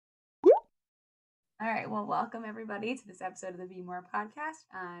All right. Well, welcome everybody to this episode of the Be More podcast.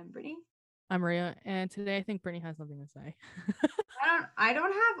 I'm Brittany. I'm Maria, and today I think Brittany has something to say. I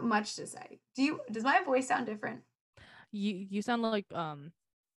don't have much to say. Does my voice sound different? You sound like are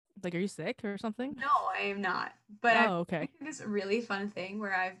you sick or something? No, I am not. But I've Oh, been okay. through this really fun thing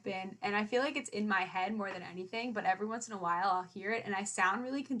where I've been, and I feel like it's in my head more than anything, but every once in a while I'll hear it and I sound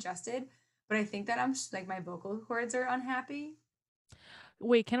really congested, but I think that like my vocal cords are unhappy.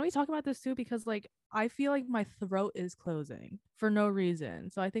 Wait, can we talk about this too? Because I feel like my throat is closing for no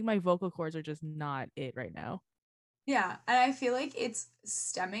reason. So I think my vocal cords are just not it right now. Yeah, and I feel like it's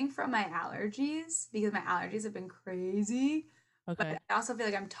stemming from my allergies because my allergies have been crazy. But Okay. I also feel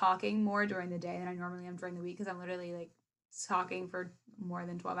like I'm talking more during the day than I normally am during the week because I'm literally like talking for more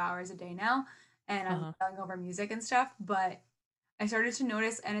than 12 hours a day now and I'm Uh-huh. yelling over music and stuff. But I started to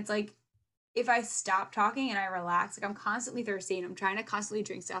notice, and it's like if I stop talking and I relax, like I'm constantly thirsty and I'm trying to constantly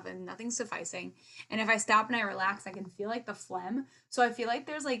drink stuff and nothing's sufficing. And if I stop and I relax, I can feel like the phlegm. So I feel like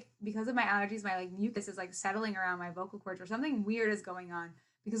there's like because of my allergies, my like mucus is like settling around my vocal cords or something weird is going on.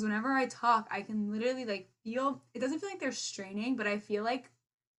 Because whenever I talk, I can literally like feel it doesn't feel like they're straining, but I feel like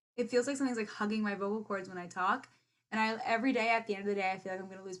it feels like something's like hugging my vocal cords when I talk. And I every day at the end of the day I feel like I'm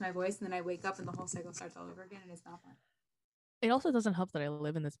gonna lose my voice and then I wake up and the whole cycle starts all over again and it's not fun. It also doesn't help that I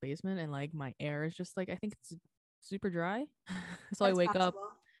live in this basement and like my air is just like I think it's super dry. so I That's wake up possible.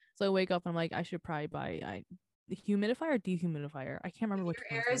 so I wake up and I'm like I should probably buy a humidifier or dehumidifier. I can't If remember which your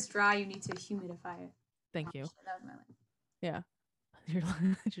one is air is which. dry, you need to humidify it. Oh Thank you. shit, that was my line. Yeah.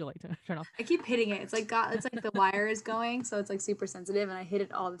 You're like turn off. I keep hitting it. It's like the wire is going, so it's like super sensitive, and I hit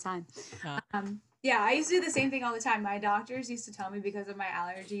it all the time. Uh, Yeah, I used to do the same thing all the time. My doctors used to tell me because of my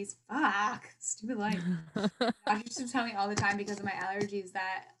allergies. Fuck, stupid life. Doctors used to tell me all the time because of my allergies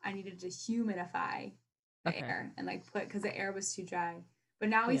that I needed to humidify the okay. air and like put because the air was too dry. But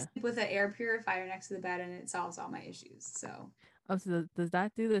now we Yeah. sleep with an air purifier next to the bed, and it solves all my issues. So Oh, so does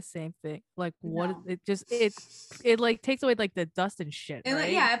that do the same thing? Like, what no. it just it like takes away like the dust and shit, And like,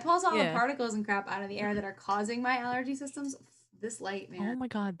 right? yeah, it pulls all the Yeah. particles and crap out of the air that are causing my allergy systems. This light, man. Oh my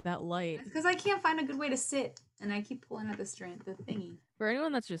God, that light. It's because I can't find a good way to sit, and I keep pulling at the strand, the thingy. For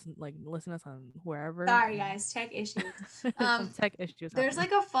anyone that's just like listening to us on wherever, Sorry, guys, tech issues. some Um, tech issues there's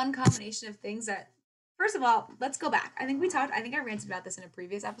happening. like a fun combination of things that. First of all, let's go back. I think we talked. I think I ranted about this in a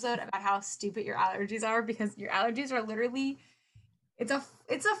previous episode about how stupid your allergies are because your allergies are literally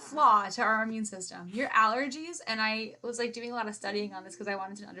it's a flaw to our immune system. Your allergies, and I was like doing a lot of studying on this because I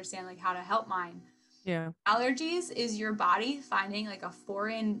wanted to understand like how to help mine. Yeah. Allergies is your body finding like a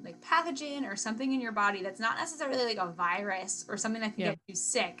foreign like pathogen or something in your body that's not necessarily like a virus or something that can Yeah. get you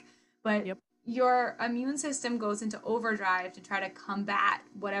sick, but Yep. your immune system goes into overdrive to try to combat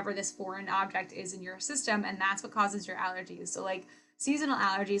whatever this foreign object is in your system, and that's what causes your allergies. So like seasonal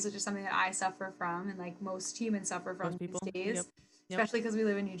allergies, which is something that I suffer from and like most humans suffer Most from these people. Yep. days, Yep. especially because we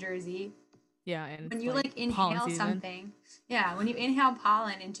live in New Jersey. Yeah, and When it's you like like pollen inhale season. something, yeah, when you inhale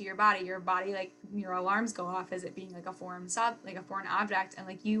pollen into your body like your alarms go off as it being like a like a foreign object, and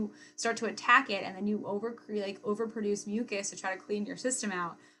like you start to attack it, and then you overproduce mucus to try to clean your system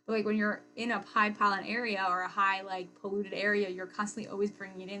out. But like when you're in a high pollen area or a high like polluted area, you're constantly always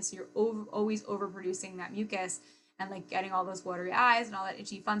bringing it in, so you're always overproducing that mucus and like getting all those watery eyes and all that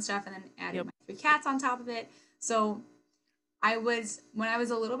itchy fun stuff, and then adding Yep. my three cats on top of it. So when I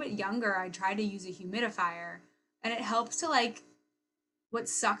was a little bit younger, I tried to use a humidifier, and it helps to like what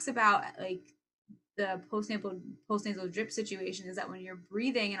sucks about like the postnasal drip situation is that when you're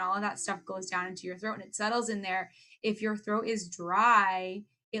breathing and all of that stuff goes down into your throat and it settles in there, if your throat is dry,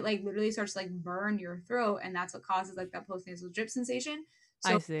 it like literally starts to like burn your throat, and that's what causes like that postnasal drip sensation.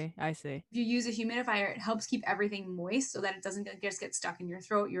 So I see. I see. if you use a humidifier, it helps keep everything moist so that it doesn't just get stuck in your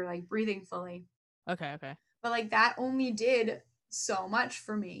throat. You're like breathing fully. Okay. Okay. But like that only did so much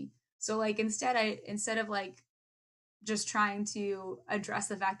for me. So like instead of like just trying to address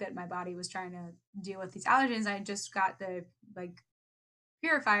the fact that my body was trying to deal with these allergens, I just got the like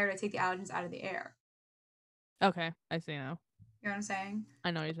purifier to take the allergens out of the air. Okay. I see now. You know what I'm saying?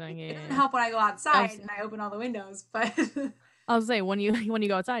 I know what you're saying. Yeah. It Yeah. doesn't Yeah. help when I go I outside was and I open all the windows, but I was saying when you when you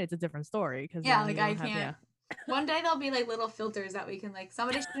go outside, it's a different story because yeah, then like you I don't have can't. yeah. One day there'll be like little filters that we can like.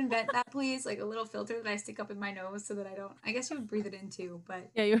 Somebody should invent that, please. Like a little filter that I stick up in my nose so that I don't. I guess you would breathe it in too, but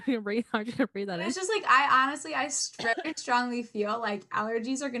Yeah, you breathe. Aren't you gonna breathe that but in? it's just like I honestly very strongly feel like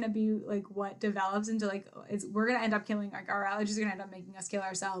allergies are gonna be like what develops into like it's we're gonna end up killing like our allergies are gonna end up making us kill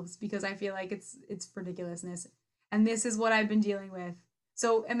ourselves because I feel like it's ridiculousness, and this is what I've been dealing with.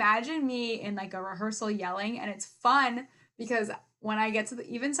 So imagine me in like a rehearsal yelling, and it's fun because when I get to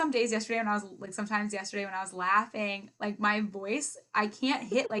even some days yesterday when I was like sometimes yesterday when I was laughing, like my voice, I can't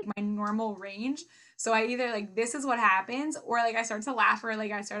hit like my normal range. So I either like this is what happens, or like I start to laugh, or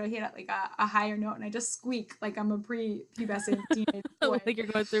like I start to hit like a higher note and I just squeak like I'm a pre-pubescent teenage boy. Like you're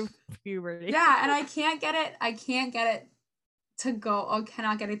going through puberty. Yeah, and I can't get it. I can't get it to go. I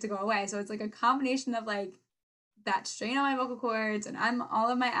cannot get it to go away. So it's like a combination of like that strain on my vocal cords and I'm all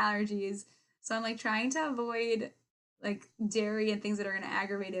of my allergies. So I'm like trying to avoid like dairy and things that are going to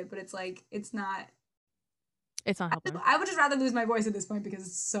aggravate it, but it's like it's not. It's not helping. I would just rather lose my voice at this point because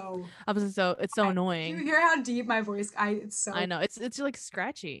it's so. It's so annoying. You hear how deep my voice? It's so. I know it's like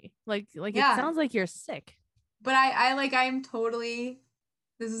scratchy. Like Yeah. It sounds like you're sick. But I'm totally.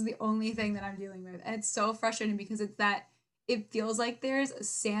 This is the only thing that I'm dealing with, and it's so frustrating because it's that it feels like there's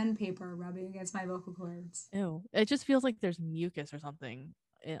sandpaper rubbing against my vocal cords. Ew. It just feels like there's mucus or something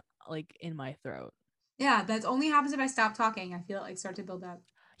like in my throat. Yeah, that only happens if I stop talking. I feel it like start to build up.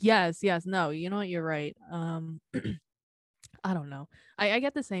 Yes. No, you know what? You're right. I don't know. I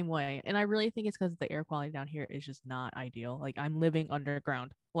get the same way. And I really think it's because the air quality down here is just not ideal. Like I'm living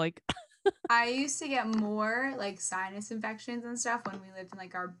underground. Like I used to get more like sinus infections and stuff when we lived in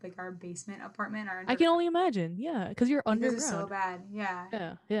like our basement apartment. I can only imagine. Yeah, because you're underground. It's so bad.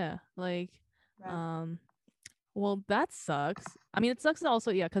 Yeah. Yeah. Like, yeah. well, that sucks. I mean, it sucks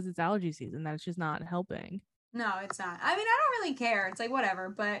also, yeah, because it's allergy season. That it's just not helping. No, it's not. I mean, I don't really care. It's like whatever,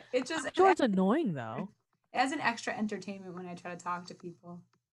 but it just. I'm sure it's annoying though. As an extra entertainment when I try to talk to people.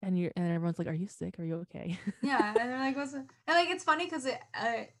 And everyone's like, "Are you sick? Are you okay?" Yeah, and they're like, "What's?" And like, it's funny because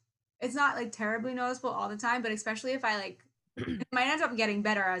it's not like terribly noticeable all the time, but especially if I like, it might end up getting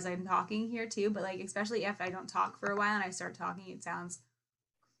better as I'm talking here too. But like, especially if I don't talk for a while and I start talking, it sounds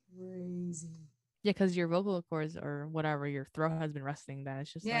crazy. Yeah, because your vocal cords or whatever, your throat has been resting. That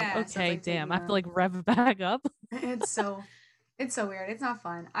it's just yeah, like, okay, like damn, I have to like rev it back up. It's so weird. It's not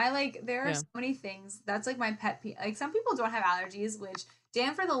fun. There are so many things. That's like my pet peeve. Like some people don't have allergies, which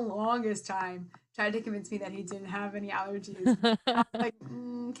Dan for the longest time tried to convince me that he didn't have any allergies. I'm like,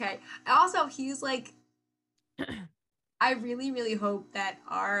 okay. Also, he's like, I really, really hope that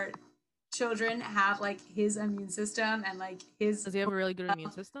our children have like his immune system and like his. Does he have a really good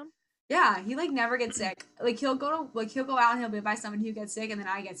immune system? Yeah, he like never gets sick. Like he'll go out and he'll be by somebody who gets sick, and then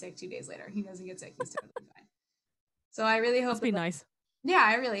I get sick 2 days later. He doesn't get sick. He's totally fine. So I really hope. Must be nice. Yeah,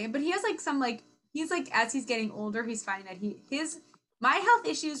 I really. But he has like some like he's like as he's getting older, he's finding that my health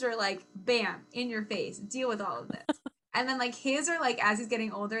issues are like bam in your face. Deal with all of this. And then like his are like as he's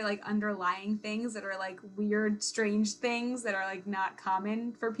getting older, like underlying things that are like weird, strange things that are like not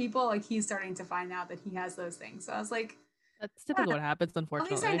common for people. Like he's starting to find out that he has those things. So I was like, that's typically what happens,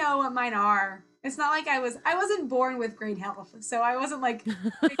 unfortunately. At least I know what mine are. It's not like I wasn't born with great health. So I wasn't like my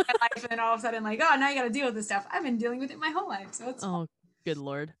life and then all of a sudden like, oh, now you got to deal with this stuff. I've been dealing with it my whole life. So it's good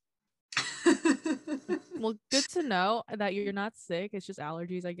Lord. Well, good to know that you're not sick. It's just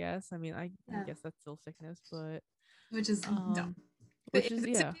allergies, I guess. I mean, I guess that's still sickness, but which is dumb. Which is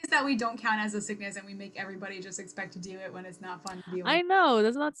sickness that we don't count as a sickness, and we make everybody just expect to do it when it's not fun to deal with. I know,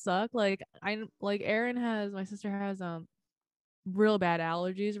 doesn't that suck? Like my sister has real bad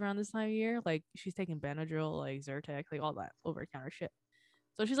allergies around this time of year. Like she's taking Benadryl, like Zyrtec, like all that over counter shit.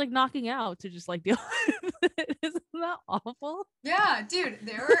 So she's like knocking out to just like deal with it. Isn't that awful? Yeah, dude.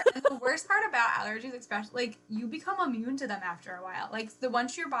 The worst part about allergies, especially like you become immune to them after a while. Like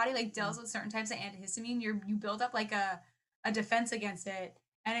once your body like deals with certain types of antihistamine, you build up like a defense against it,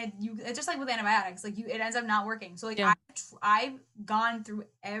 and it's just like with antibiotics. Like it ends up not working. So like I've gone through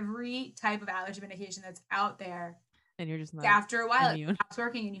every type of allergy medication that's out there. And you're just not after a while it stops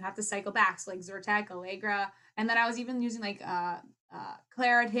working and you have to cycle back. So like Zyrtec, Allegra, and then I was even using like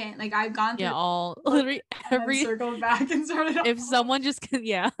Claritin. Like I've gone through literally every circled back and started. If someone just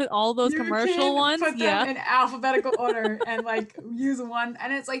can, all those commercial ones, put them in alphabetical order and like use one,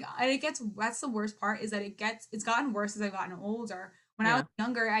 and it's like that's the worst part is that it's gotten worse as I've gotten older. When I was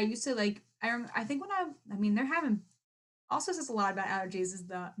younger, I used to like I think they're having. Also says a lot about allergies is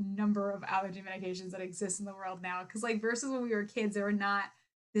the number of allergy medications that exist in the world now. Because like versus when we were kids, there were not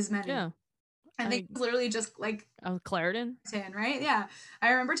this many. Yeah. I think it's literally just like Claritin, right? Yeah,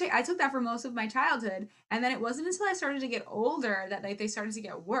 I remember I took that for most of my childhood, and then it wasn't until I started to get older that like they started to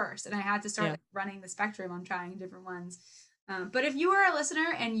get worse, and I had to start like, running the spectrum on trying different ones. But if you are a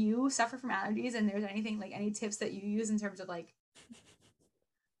listener and you suffer from allergies, and there's anything like any tips that you use in terms of like.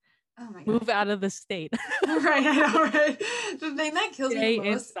 Oh my God. Move out of the state. Right, I know, right? The thing that kills me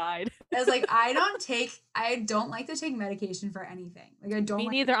the most inside is like I don't like to take medication for anything. Like I don't. Me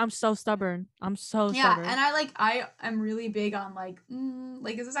neither. I'm so stubborn. Stubborn. And I am really big on like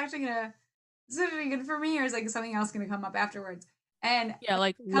is this actually good for me, or is like something else gonna come up afterwards? And Yeah,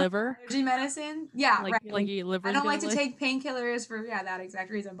 like when it comes liver. to allergy medicine, yeah, right. Like your I liver's don't gonna like to like take painkillers for that exact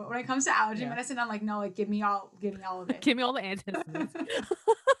reason. But when it comes to allergy yeah. medicine, I'm like, no, like give me all of it. Give me all the antihistamines.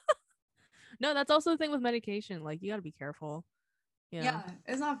 No, that's also the thing with medication. Like you gotta be careful. You know. Yeah,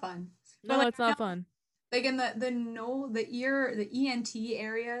 it's not fun. But No, like it's not fun. like in the ENT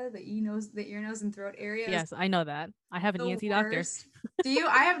area, the ear, nose, and throat area is Yes, I know that. I have an the ENT doctor. worst. Do you?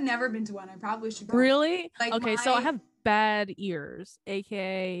 I have never been to one. I probably should go. Really? Like Okay, so I my have bad ears,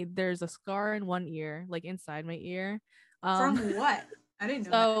 aka there's a scar in one ear, like inside my ear. Um, from what? I didn't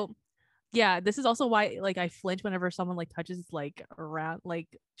know that. so yeah, this is also why like I flinch whenever someone like touches like around like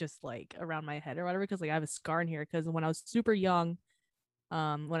just like around my head or whatever, because like I have a scar in here because when I was super young,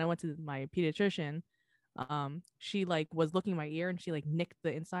 when I went to my pediatrician, she like was looking at my ear and she like nicked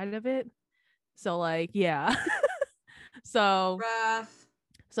the inside of it. So like yeah. so Rough.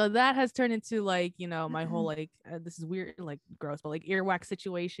 so that has turned into like my whole like this is weird like gross but like earwax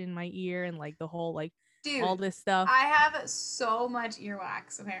situation in my ear and like the whole like all Dude, this stuff. I have so much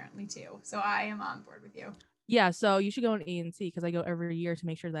earwax apparently too. So I am on board with you. Yeah, so you should go on ENT because I go every year to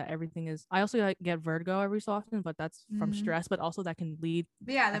make sure that everything is. I also like, get vertigo every so often, but that's from Mm. stress, but also But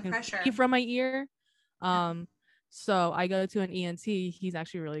yeah, the that can pressure. lead from my ear. Yeah. So I go to an ENT. He's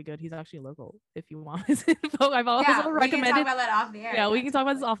actually really good. He's actually local. If you want his info, I've also Yeah, we can talk recommended. about that off the air. Yeah, we Yeah, can talk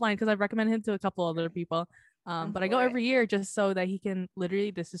about this totally. offline because I've recommended him to a couple other people. I'm But I go for it. every year just so that he can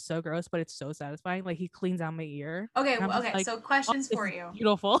literally. This is so gross, but it's so satisfying. Like he cleans out my ear, Okay, and I'm just okay. like, So oh, questions this for is you.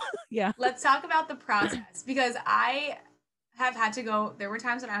 beautiful. Yeah. Let's talk about the process because I have had to go. There were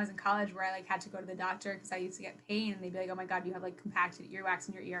times when I was in college where I like had to go to the doctor because I used to get pain, and they'd be like, "Oh my god, you have like compacted earwax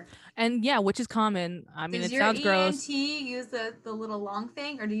in your ear." And yeah, which is common. I mean, Does it your sounds gross. ENT use the little long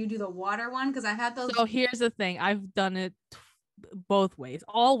thing, or do you do the water one? Because I've had those. So here's the thing. I've done it both ways,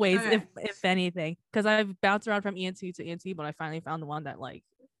 always, Okay, if anything, because I've bounced around from ENT to ENT, but I finally found the one that like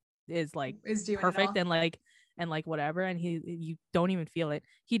is like is doing it perfect all. and like whatever, and you don't even feel it.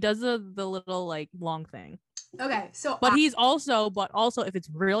 He does the little like long thing, Okay, so but but also if it's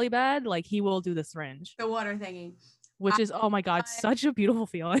really bad, like he will do the syringe, the water thingy. which is oh my god, such a beautiful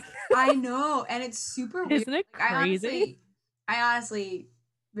feeling. I know, and it's super weird. Isn't it Like crazy? I honestly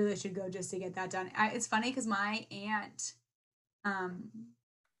really should go just to get that done. It's funny because my aunt, um,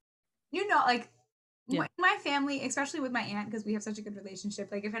 like Yeah. my family, especially with my aunt, because we have such a good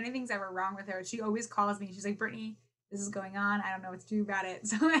relationship. Like if anything's ever wrong with her, she always calls me. She's like, Brittany, this is going on. I don't know what to do about it.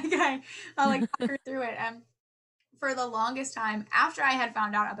 So like I'll like talk her through it. And for the longest time, after I had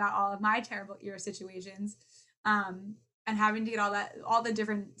found out about all of my terrible ear situations, and having to get all the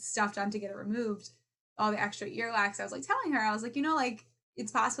different stuff done to get it removed, all the extra earwax, I was like telling her, I was like, like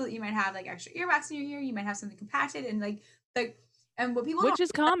it's possible that you might have like extra earwax in your ear, you might have something compacted, and like, and what people don't, Which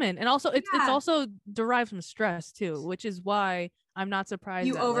is common, and also it's yeah, also derived from stress too, which is why I'm not surprised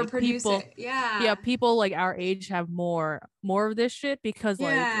you that like overproduce people, it, yeah, yeah, people like our age have more of this shit because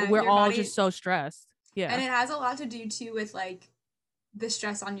like yeah, we're your all just body, so stressed. and Yeah. it has a lot to do too with like the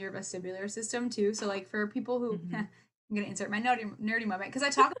stress on your vestibular system too. So like for people who Hmm. I'm gonna insert my nerdy moment because I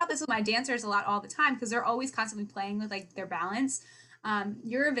talk about this with my dancers a lot all the time because they're always constantly playing with like their balance.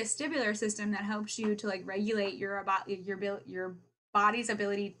 Your vestibular system that helps you to like regulate your body's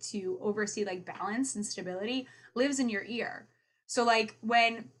ability to oversee like balance and stability lives in your ear. So like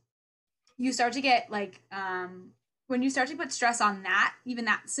you start to get like when you start to put stress on that, even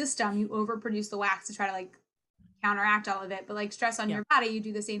that system, you overproduce the wax to try to like counteract all of it. But like stress on Yeah. your body, you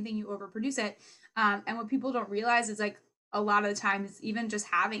do the same thing, you overproduce it. And what people don't realize is like a lot of the times, even just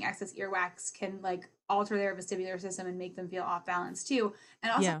having excess earwax can like alter their vestibular system and make them feel off balance too.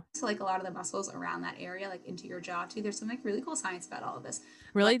 And also Yeah. to like a lot of the muscles around that area, like into your jaw too. There's some like really cool science about all of this. But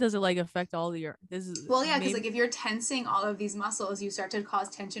like Really, does it like affect all your this is well, yeah, because maybe like if you're tensing all of these muscles, you start to cause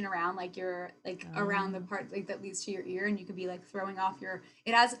tension around like your like around the um part like that leads to your ear, and you could be like throwing off your.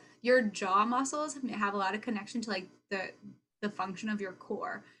 It has your jaw muscles have a lot of connection to like the function of your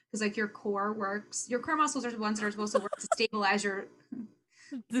core because like your core works. Your core muscles are the ones that are supposed to work to stabilize your.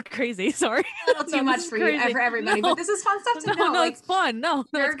 this is crazy. Sorry. A little too No, this much is for you crazy. for everybody, but No. this is fun stuff to No, know. no, Like it's fun. No, no,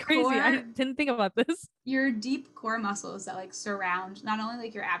 it's your crazy. I core didn't think about this. your deep core muscles that like surround not only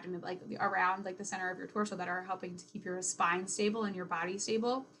like your abdomen but like around like the center of your torso that are helping to keep your spine stable and your body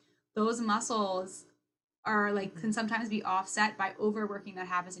stable, those muscles are like Mhm. can sometimes be offset by overworking that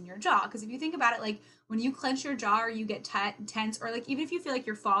happens in your jaw. Because if you think about it, like when you clench your jaw or you get tense, or like even if you feel like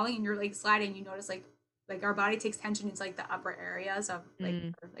you're falling and you're like sliding, you notice like our body takes tension into like the upper areas of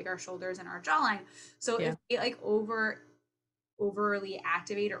Mm, like our shoulders and our jawline. So if yeah. it like overly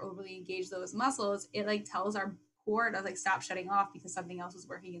activate or overly engage those muscles, it like tells our core to like stop shutting off because something else is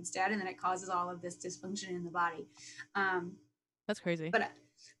working instead, and then it causes all of this dysfunction in the body. Um, That's crazy. But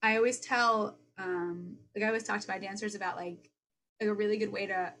I always tell, like I always talk to my dancers about like a really good way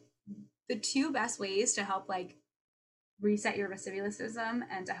to, the two best ways to help like reset your vestibular system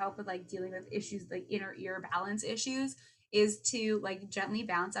and to help with like dealing with issues like inner ear balance issues is to like gently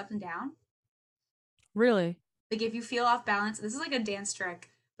bounce up and down. Really? Like if you feel off balance, this is like a dance trick,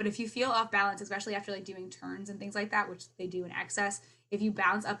 but if you feel off balance, especially after like doing turns and things like that, which they do in excess, if you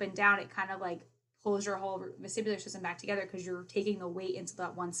bounce up and down, it kind of like pulls your whole vestibular system back together because you're taking the weight into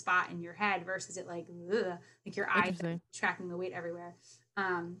that one spot in your head versus it like ugh, like your eyes Interesting. tracking the weight everywhere.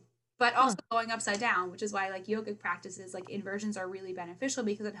 Um, but Huh. also going upside down, which is why like yoga practices like inversions are really beneficial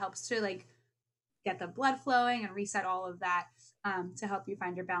because it helps to like get the blood flowing and reset all of that to help you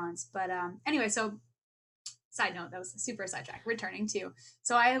find your balance. But anyway, so side note, that was a super sidetrack. Returning to,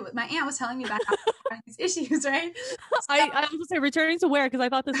 so my aunt was telling me about how these issues, right? I was gonna say returning to where, because I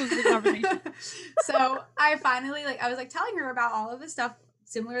thought this was the conversation. So I finally like I was like telling her about all of this stuff,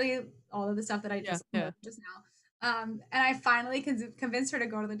 similarly all of the stuff that I Yeah, just yeah, just now. And I finally convinced her to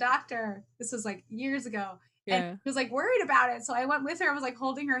go to the doctor. This was like years ago, and yeah. she was like worried about it. So I went with her. I was like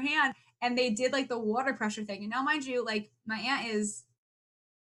holding her hand, and they did like the water pressure thing. And now, mind you, like my aunt is,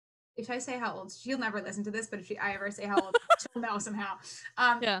 if I say how old, she'll never listen to this, but if I ever say how old, she'll know somehow.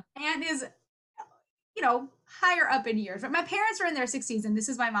 Yeah. And is, you know, higher up in years. But my parents are in their 60s, and this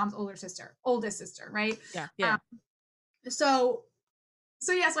is my mom's oldest sister, right? Yeah, Um, yeah. so,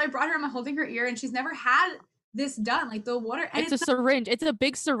 so yeah, so I brought her, I'm holding her ear, and she's never had this done, like the water, and It's a it's not syringe. It's a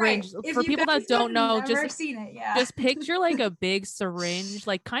big right. syringe. If For you people guys that don't have know, never seen it, yeah, just picture like a big syringe,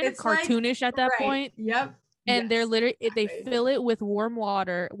 like kind of it's like cartoonish at that right. point. Yep. And they're Yes. literally they Exactly. fill it with warm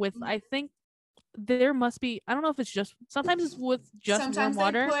water with, Mhm. I think there must be, I don't know if it's just, sometimes it's with just warm Sometimes they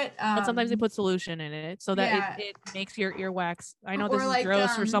water, put but sometimes they put solution in it so that it yeah, it makes your earwax. I know this or is like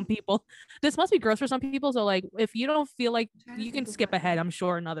gross for some people. This must be gross for some people. So like if you don't feel like, I'm trying to you can think of skip what ahead, I'm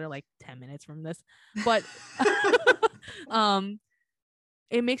sure another like 10 minutes from this. But the um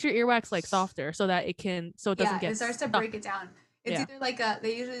it makes your earwax like softer so that it can, so it doesn't yeah, it get starts to stuck. break it down. It's Yeah. either like a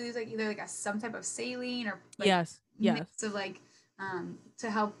they usually use like either like a some type of saline or like Yes. Yes. mix of like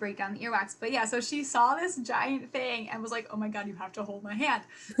to help break down the earwax. But yeah, so she saw this giant thing and was like, "Oh my god, you have to hold my hand."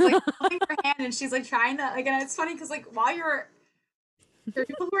 So like holding her hand and she's like trying to like, and it's funny because like while you're for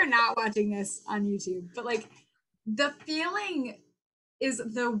people who are not watching this on YouTube, but like the feeling is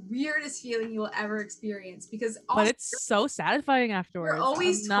the weirdest feeling you will ever experience because But also it's so satisfying you're afterwards.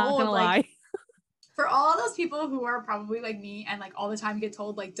 always I'm not told gonna like lie. for all those people who are probably like me and like all the time get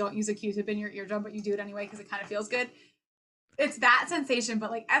told like don't use a Q-tip in your eardrum, but you do it anyway because it kind of feels good. It's that sensation,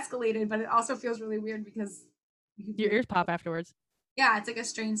 but like escalated, but it also feels really weird because Your ears pop afterwards. yeah, it's like a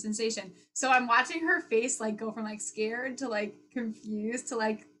strange sensation. So I'm watching her face like go from like scared to like confused to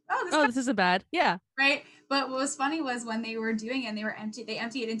like, oh, this Oh, kind this isn't bad. Yeah. right? But what was funny was when they were doing it and they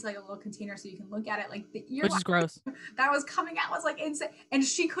empty it into like a little container so you can look at it. Like the Which is earwax gross. that was coming out was like insane. And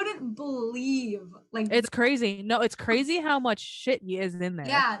she couldn't believe like It's crazy. No, it's crazy how much shit is in there.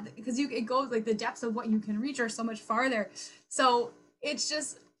 yeah, because you it goes like the depths of what you can reach are so much farther. So it's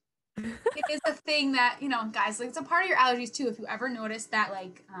just it is a thing that, you know, guys, like it's a part of your allergies too. If you ever notice that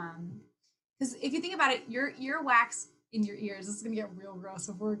like because if you think about it, your earwax in your ears, this is gonna get real gross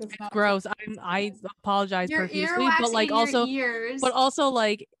before it gets It's not gross. I apologize your profusely, earwax in your but ears. also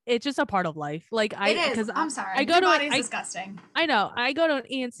like it's just a part of life. Like It is. because I'm I sorry. go Your to body is I disgusting. I know I go to an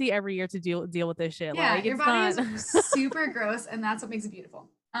ENC every year to deal with this shit. Yeah, Like your it's body not. is super gross, and that's what makes it beautiful.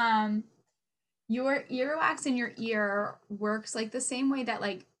 Your earwax in your ear works like the same way that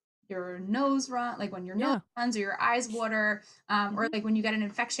like your nose run, like when your nose Yeah. runs or your eyes water, or Mhm. like when you get an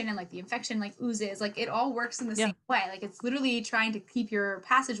infection and like the infection like oozes, like it all works in the Yeah. same way. Like it's literally trying to keep your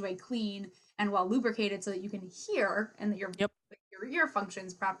passageway clean and well lubricated so that you can hear and that Yep. your ear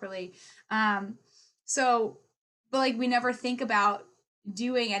functions properly. Um, so, but like we never think about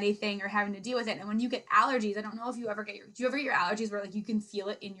doing anything or having to deal with it. And when you get allergies, I don't know if you ever get do you ever get your allergies where like you can feel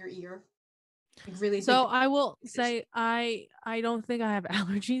it in your ear? Like really big So I will sensation. say I don't think I have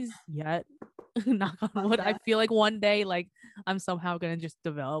allergies yet. Knock on wood. I Yeah. feel like one day like I'm somehow gonna just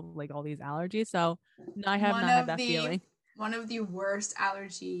develop like all these allergies. So no, I have One not had of that the feeling. one of the worst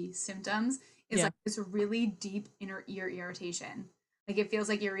allergy symptoms is Yeah. like this really deep inner ear irritation. Like it feels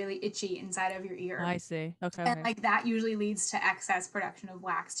like you're really itchy inside of your ear. I see. Okay, And okay. like that usually leads to excess production of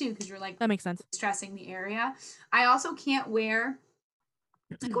wax too, because you're like That makes sense. stressing the area. I also can't wear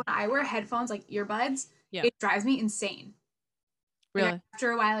like when I wear headphones, like earbuds, Yeah. it drives me insane. Like Really.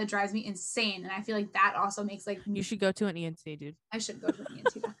 after a while, it drives me insane, and I feel like that also makes like You me. should go to an ENT, dude. I should go to an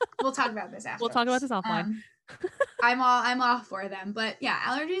ENT. We'll talk about this We'll after. talk about this offline. I'm all for them, but yeah,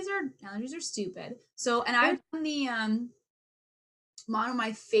 allergies are stupid. So, and They're- I've done the one of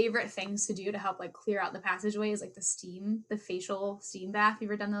my favorite things to do to help like clear out the passageway is like the facial steam bath. You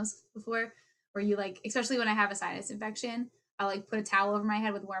ever done those before? Where you like, especially when I have a sinus infection, I like put a towel over my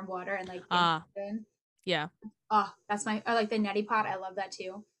head with warm water and like get in. Yeah. Oh, that's I like the neti pot. I love that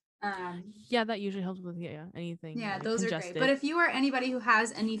too. Yeah, that usually helps with anything Yeah, like those are great. But congested. if you are anybody who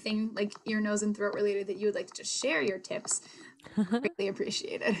has anything like ear, nose, and throat related that you would like to just share your tips, greatly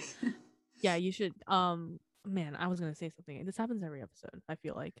appreciate it. Yeah, you should. Man, I was gonna say something. This happens every episode. I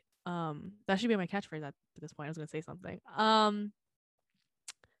feel like that should be my catchphrase at this point. I was gonna say something.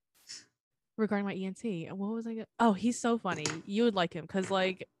 Regarding my ENT, what was I? Oh, he's so funny. You would like him because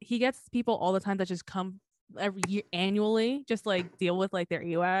like he gets people all the time that just come every year annually, just like deal with like their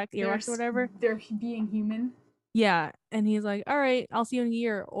earwax or whatever. They're being human. Yeah, and he's like, "All right, I'll see you in a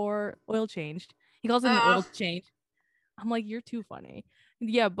year," or oil changed. He calls it an Uh, oil change. I'm like, "You're too funny."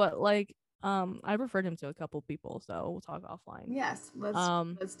 Yeah, but like, I referred him to a couple people, so we'll talk offline. yes,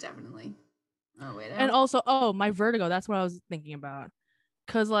 Um, let's definitely. Oh wait, and also, oh, my vertigo. That's what I was thinking about.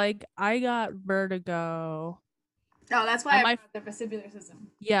 Cause like I got vertigo. oh, that's why And I my brought the vestibular system.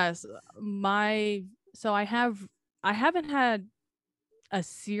 yes, my so I haven't had a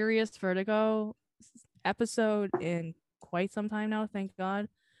serious vertigo episode in quite some time now, thank God.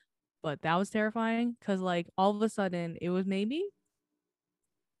 But that was terrifying because like all of a sudden it was maybe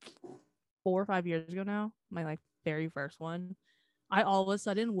 4 or 5 years ago now, my like very first one. I all of a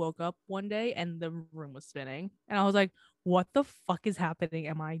sudden woke up one day and the room was spinning. And I was like, what the fuck is happening?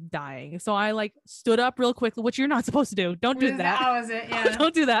 Am I dying? So I like stood up real quickly, which you're not supposed to do. Don't do that. That was it. Yeah.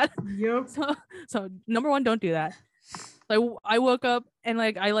 Don't do that. Yep. So number one, don't do that. Like I woke up and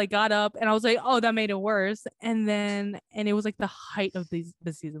like I like got up and I was like, oh, that made it worse. And it was like the height of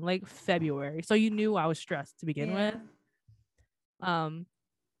the season, like February. So you knew I was stressed to begin with.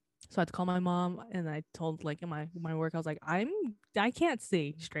 So I had to call my mom and I told like in my work, I was like, I can't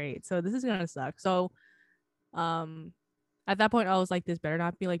see straight. So this is gonna suck. So at that point I was like, this better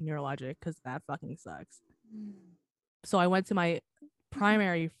not be like neurologic because that fucking sucks. So I went to my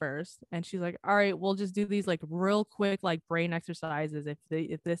primary first and she's like, all right, we'll just do these like real quick like brain exercises.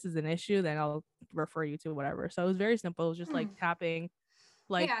 If this is an issue, then I'll refer you to whatever. So it was very simple. It was just like tapping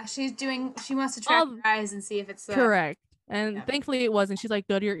like yeah, she wants to track your eyes and see if it's correct. And yeah. thankfully it wasn't. She's like,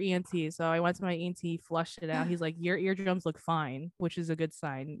 go to your ENT. So I went to my ENT, flushed it out. He's like, your eardrums look fine, which is a good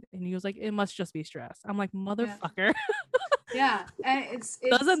sign. And he was like, it must just be stress. I'm like, motherfucker. Yeah. And it's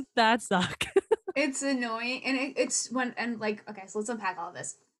doesn't that suck? It's annoying. And it's when, and like, okay, so let's unpack all of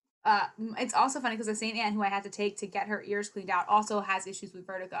this. It's also funny because the same aunt who I had to take to get her ears cleaned out also has issues with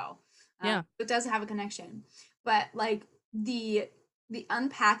vertigo. Yeah. It does have a connection. But like the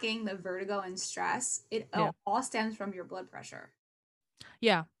unpacking the vertigo and stress, it all stems from your blood pressure.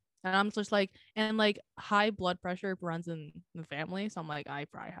 Yeah. And I'm just like, and like high blood pressure runs in the family. So I'm like, I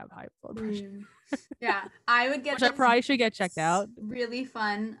probably have high blood pressure. Yeah. I would get which I probably should get checked out. Really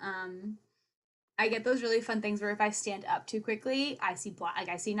fun. I get those really fun things where if I stand up too quickly, I see black, like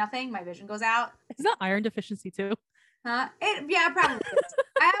I see nothing, my vision goes out. Is that iron deficiency too? Yeah, probably.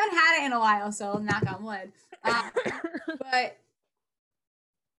 I haven't had it in a while, so knock on wood. But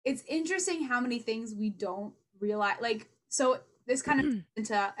it's interesting how many things we don't realize. Like, so this kind of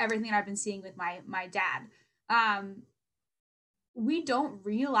into everything I've been seeing with my dad. We don't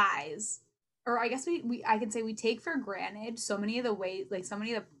realize, or I guess I can say we take for granted so many of the ways, like so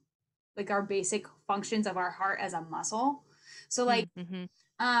many of the like our basic functions of our heart as a muscle. So like for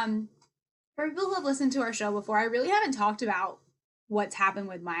people who have listened to our show before, I really haven't talked about what's happened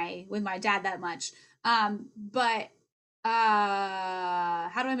with my dad that much. But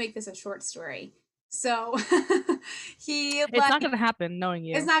how do I make this a short story? So it's not gonna happen knowing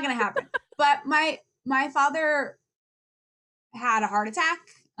you. It's not gonna happen. But my father had a heart attack,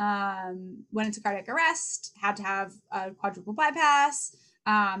 went into cardiac arrest, had to have a quadruple bypass.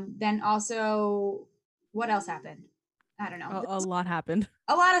 Then also, what else happened? I don't know. A lot happened.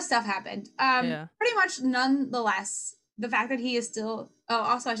 A lot of stuff happened. Pretty much nonetheless, the fact that he is still,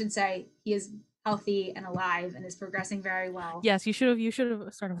 also I should say, he is healthy and alive and is progressing very well. Yes, you should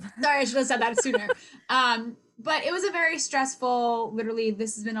have started with that. Sorry, I should have said that sooner. But it was a very stressful, literally,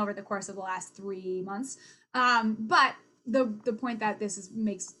 this has been over the course of the last 3 months. But the point that this is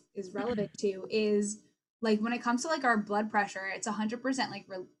relevant to is like when it comes to like our blood pressure, it's 100% like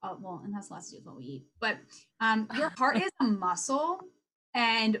well, and has less to do with what we eat. But your heart is a muscle,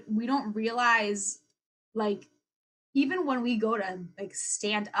 and we don't realize like even when we go to like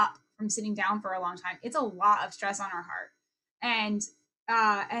stand up from sitting down for a long time, it's a lot of stress on our heart. And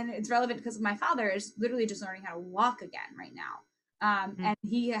it's relevant because my father is literally just learning how to walk again right now. And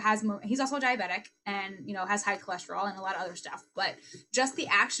he's also diabetic and, you know, has high cholesterol and a lot of other stuff. But just the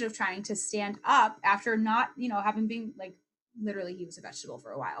action of trying to stand up after not, you know, having been like, literally he was a vegetable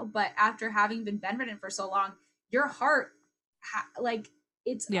for a while, but after having been bedridden for so long, your heart, like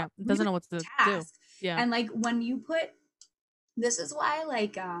it's a It really doesn't know what to do. task. Yeah. And like when you put, this is why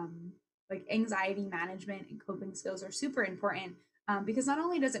like anxiety management and coping skills are super important, because not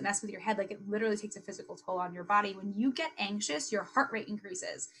only does it mess with your head, like it literally takes a physical toll on your body. When you get anxious, your heart rate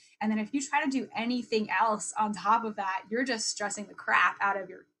increases, and then if you try to do anything else on top of that, you're just stressing the crap out of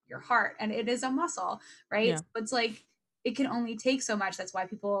your heart, and it is a muscle, right? Yeah. So it's like it can only take so much. That's why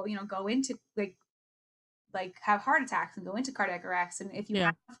people, you know, go into like have heart attacks and go into cardiac arrests. And if you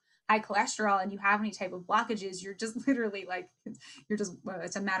Yeah. have high cholesterol and you have any type of blockages, you're just literally like, you're just, well,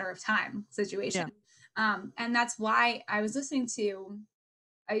 it's a matter of time situation. And that's why I was listening to,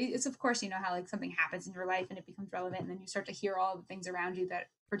 it's of course, you know, how like something happens in your life and it becomes relevant, and then you start to hear all the things around you that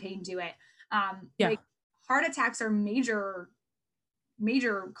pertain to it. Yeah. Like heart attacks are major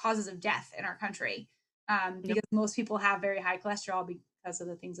causes of death in our country, Yep. because most people have very high cholesterol because of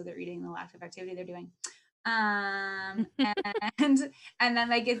the things that they're eating and the lack of activity they're doing. And and then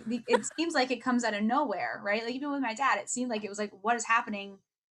like it seems like it comes out of nowhere, right? Like even with my dad, it seemed like it was like, what is happening?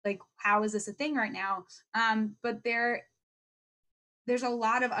 Like, how is this a thing right now? But there's a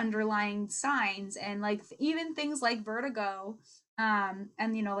lot of underlying signs, and like even things like vertigo,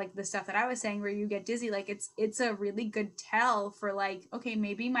 and you know, like the stuff that I was saying where you get dizzy, like it's a really good tell for like, okay,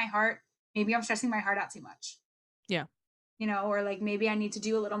 maybe I'm stressing my heart out too much, Yeah. you know, or like maybe I need to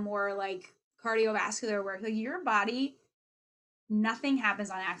do a little more like cardiovascular work. Like your body, nothing happens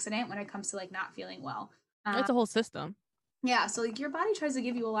on accident when it comes to like not feeling well. It's a whole system. Yeah, so like your body tries to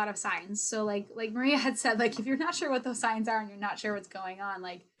give you a lot of signs. So like Maria had said, like if you're not sure what those signs are and you're not sure what's going on,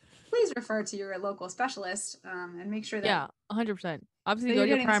 like please refer to your local specialist, and make sure Yeah, 100%. Obviously, that go you're to your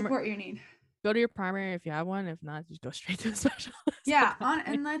getting the primary. support you need. Go to your primary if you have one. If not, just go straight to a specialist. Yeah,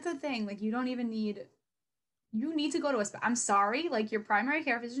 and that's the thing. Like you don't even need, you need to go to I'm sorry, like your primary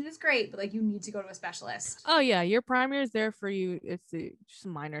care physician is great, but like you need to go to a specialist. Oh yeah, your primary is there for you. It's just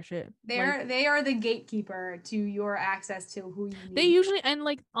minor shit. Like They are the gatekeeper to your access to who you they need. usually, and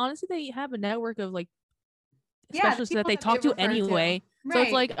like honestly, they have a network of like Yeah, the specialists that people they that they talk to refer to. anyway. So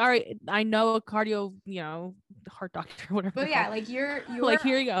it's Right. like, all right, I know a cardio, heart doctor, whatever they're But called. yeah, like Like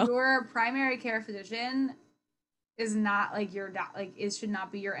here you go. your primary care physician is not like your like it should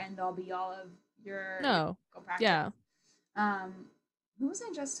not be your end all be all of your No. medical practice. Yeah. Who was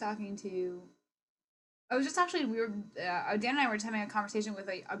I just talking to? I was just actually we were Dan and I were just having a conversation with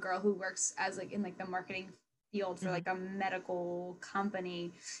a girl who works as like in like the marketing field for like a medical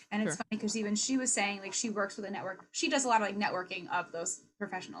company, and it's Sure. funny because even she was saying like she works with a network. She does a lot of like networking of those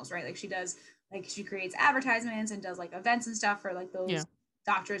professionals, right? Like she does, like she creates advertisements and does like events and stuff for like those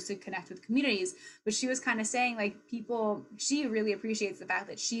doctors to connect with communities. But she was kind of saying like people, she really appreciates the fact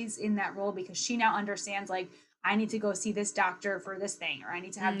that she's in that role because she now understands like I need to go see this doctor for this thing, or I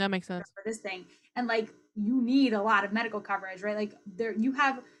need to have That makes sense. for this thing. And like you need a lot of medical coverage, right? Like there you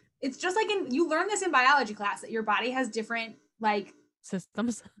have, it's just like you learn this in biology class that your body has different like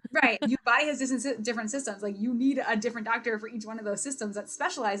systems. Right, your body has different systems. Like you need a different doctor for each one of those systems that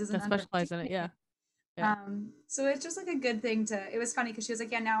specializes in It. Yeah. So it's just like a good thing to, it was funny because she was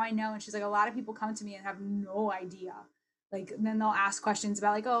like, yeah, now I know. And she's like, a lot of people come to me and have no idea. Like, then they'll ask questions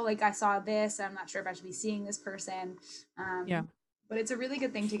about like, oh, like I saw this, I'm not sure if I should be seeing this person. But it's a really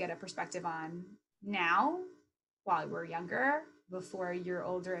good thing to get a perspective on now while we're younger before you're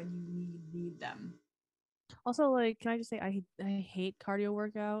older and you need them. Also, like, can I just say I hate cardio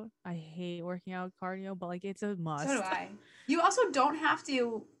workout. I hate working out cardio, but like it's a must. So do I. You also don't have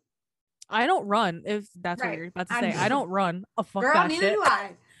to. I don't run, if that's what you're about to say. I don't run. Oh fuck Girl, that neither shit. do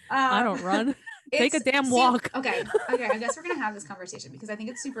I. I don't run. Take a damn walk. Okay. I guess we're gonna have this conversation because I think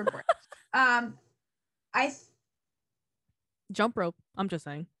it's super important. Jump rope. I'm just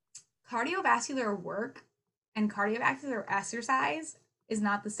saying. Cardiovascular work and cardiovascular exercise is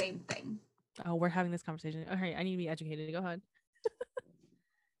not the same thing. Oh, we're having this conversation. All right, I need to be educated. Go ahead.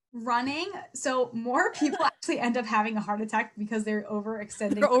 Running, so more people actually end up having a heart attack because they're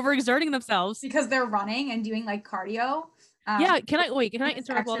overextending. They're overexerting themselves because they're running and doing like cardio. Can I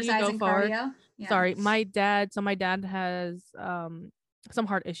interrupt while you go forward? Yeah. Sorry, my dad has some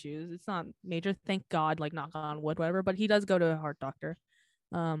heart issues. It's not major, thank God, like knock on wood, whatever, but he does go to a heart doctor.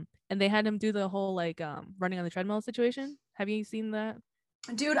 And they had him do the whole like running on the treadmill situation. Have you seen that?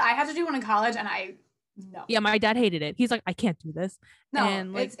 Dude, I had to do one in college and no. Yeah, my dad hated it. He's like, I can't do this. No,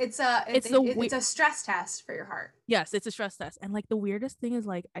 and like it's a stress test for your heart. Yes, it's a stress test. And like the weirdest thing is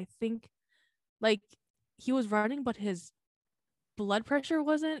like I think like he was running, but his blood pressure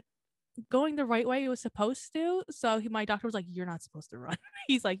wasn't going the right way it was supposed to. So my doctor was like, "You're not supposed to run."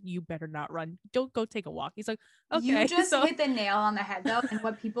 He's like, "You better not run. Don't go take a walk." He's like, You "Okay." just So hit the nail on the head though, and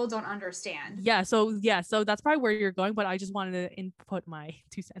what people don't understand. so that's probably where you're going, but I just wanted to input my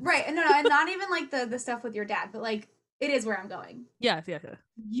 2 cents. Right. No, no, and not even like the stuff with your dad, but like it is where I'm going. Yes.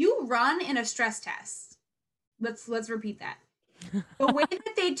 You run in a stress test. Let's repeat that. The way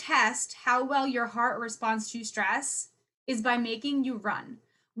that they test how well your heart responds to stress is by making you run,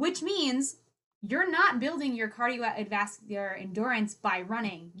 which means you're not building your cardiovascular endurance by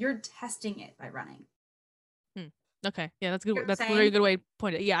running. You're testing it by running. Okay. Yeah, that's You good. know what That's I'm a very saying? good way to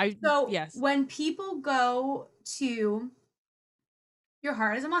point it. Yeah, So yes. when people go to your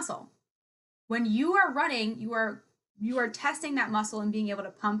heart is a muscle. When you are running, you are testing that muscle and being able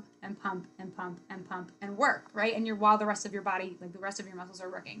to pump and pump and pump and pump and work, right? And you're while the rest of your body, like the rest of your muscles are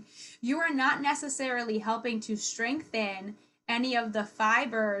working. You are not necessarily helping to strengthen any of the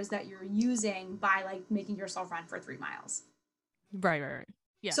fibers that you're using by like making yourself run for 3 miles. Right.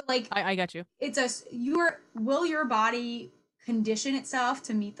 Yeah. So like I got you. it's a will your body condition itself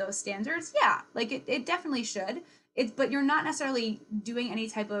to meet those standards? Yeah, like it definitely should. It's but you're not necessarily doing any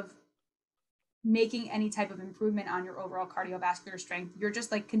type of making any type of improvement on your overall cardiovascular strength. You're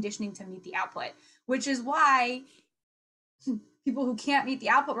just like conditioning to meet the output, which is why people who can't meet the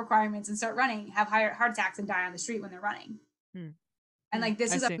output requirements and start running have higher heart attacks and die on the street when they're running. And like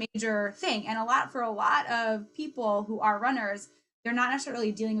this is a major thing. And for a lot of people who are runners, they're not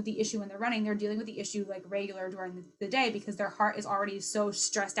necessarily dealing with the issue when they're running. They're dealing with the issue like regular during the day because their heart is already so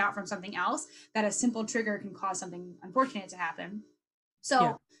stressed out from something else that a simple trigger can cause something unfortunate to happen.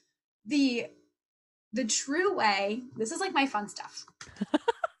 So the true way, this is like my fun stuff.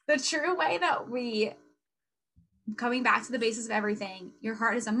 The true way that we, coming back to the basis of everything, your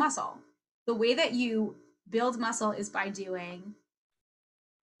heart is a muscle. The way that you build muscle is by doing.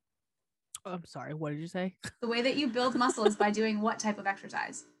 I'm sorry, what did you say? The way that you build muscle is by doing what type of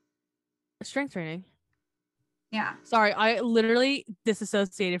exercise? Strength training. Yeah. Sorry, I literally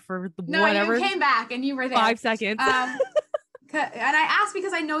disassociated for whatever. You came back and you were there. 5 seconds. And I asked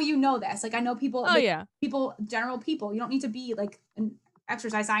because I know you know this. Like I know people. Oh like, yeah. People, general people. You don't need to be like an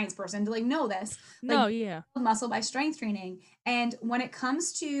exercise science person to like know this. No, like, yeah. Muscle by strength training. And when it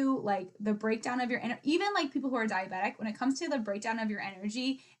comes to like the breakdown of your even like people who are diabetic, when it comes to the breakdown of your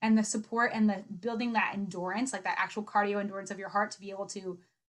energy and the support and the building that endurance, like that actual cardio endurance of your heart to be able to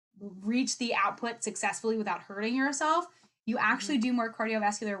reach the output successfully without hurting yourself, you actually do more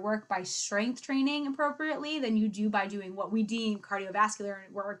cardiovascular work by strength training appropriately than you do by doing what we deem cardiovascular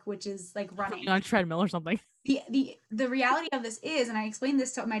work, which is like running on a treadmill or something. The reality of this is, and I explain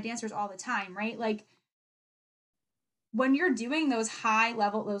this to my dancers all the time, right? Like when you're doing those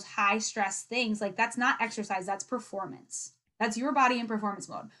high stress things, like that's not exercise, that's performance. That's your body in performance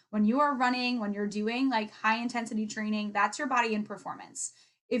mode. When you are running, when you're doing like high intensity training, that's your body in performance.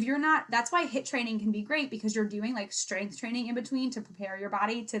 If you're not, that's why HIIT training can be great because you're doing like strength training in between to prepare your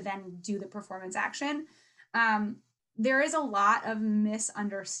body to then do the performance action. There is a lot of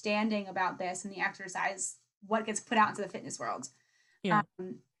misunderstanding about this in the exercise, what gets put out into the fitness world. Yeah.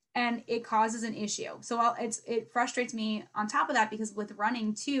 And it causes an issue. So it frustrates me on top of that because with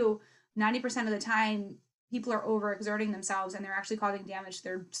running too, 90% of the time people are overexerting themselves and they're actually causing damage to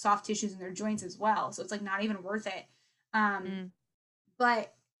their soft tissues and their joints as well. So it's like not even worth it.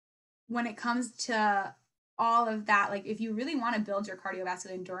 But when it comes to all of that, like if you really want to build your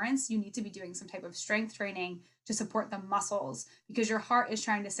cardiovascular endurance, you need to be doing some type of strength training to support the muscles because your heart is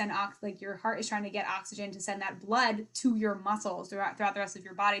trying to send your heart is trying to get oxygen to send that blood to your muscles throughout the rest of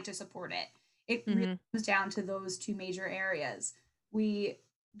your body to support it. It really comes down to those two major areas. We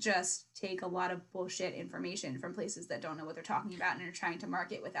just take a lot of bullshit information from places that don't know what they're talking about and are trying to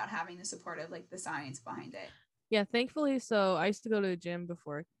market without having the support of like the science behind it. Yeah, thankfully. So I used to go to the gym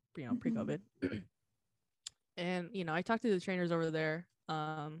before, pre-COVID. And, I talked to the trainers over there.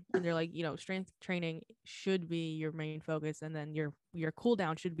 And they're like, strength training should be your main focus. And then your cool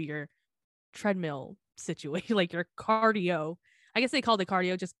down should be your treadmill situation, like your cardio. I guess they called it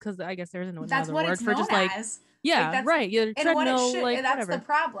cardio just because I guess there's another word for just like, yeah, like right. Your treadmill, like that's whatever. The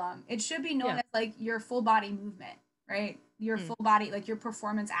problem. It should be known as like your full body movement, right? Your full body, like your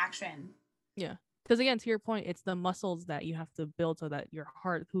performance action. Yeah. Because again, to your point, it's the muscles that you have to build so that your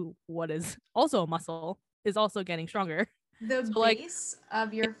heart, what is also a muscle, is also getting stronger. The base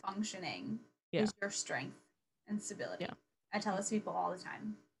of your functioning is your strength and stability. Yeah. I tell this to people all the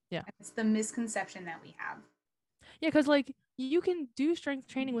time. Yeah. It's the misconception that we have. Yeah, because like you can do strength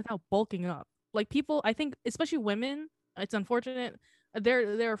training without bulking up. Like people, I think, especially women, it's unfortunate.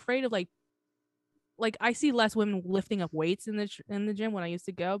 They're afraid of like like I see less women lifting up weights in the gym when I used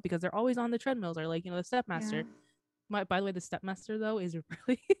to go because they're always on the treadmills or like, the Yeah. Stepmaster. By the way, the Stepmaster though is a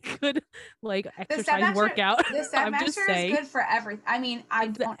really good like The exercise stepmaster, workout. the I'm just stepmaster is saying good for everything. I mean, I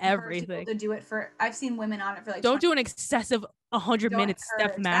it's don't encourage people everything. to do it for. I've seen women on it for like Don't 20. do an excessive 100 Don't minute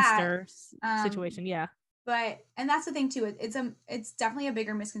encourage that. Stepmaster Um, situation. Yeah. but and that's the thing too. It's definitely a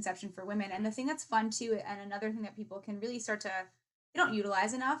bigger misconception for women. And the thing that's fun too, and another thing that people can really start to they don't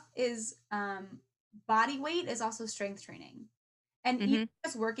utilize enough is body weight is also strength training. And even Mm-hmm.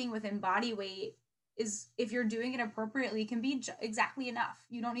 just working within body weight is, if you're doing it appropriately, can be exactly enough.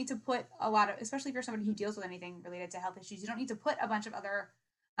 You don't need to put a lot of, especially if you're somebody who deals with anything related to health issues, you don't need to put a bunch of other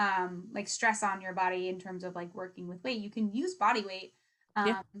like stress on your body in terms of like working with weight. You can use body weight.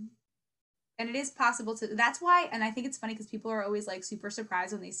 Yeah. Um, and it is possible to, that's why, and I think it's funny because people are always like super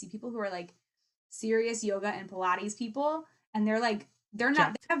surprised when they see people who are like serious yoga and Pilates people, and they're like,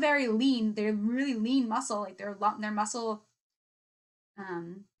 Jacked. they're very lean, they're really lean muscle, like their muscle.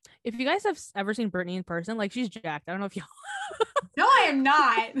 If you guys have ever seen Brittany in person, like she's jacked. I don't know if y'all. No, I am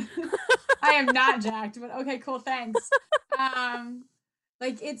not. I am not jacked, but okay, cool, thanks.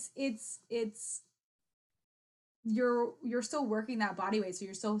 Like it's you're still working that body weight, so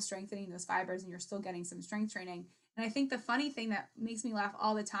you're still strengthening those fibers and you're still getting some strength training. And I think the funny thing that makes me laugh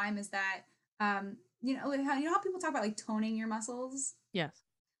all the time is that you know how people talk about like toning your muscles, Yes.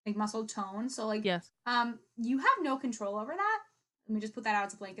 like muscle tone. So like Yes. you have no control over that. Let me just put that out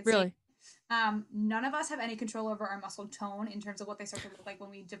as a blanket statement. Really. None of us have any control over our muscle tone in terms of what they start to look like when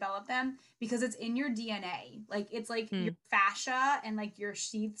we develop them, because it's in your DNA. Like it's like your fascia and like your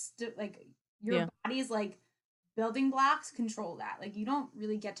sheaths, like your body's like building blocks control that. Like you don't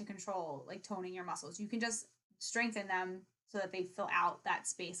really get to control like toning your muscles. You can just strengthen them so that they fill out that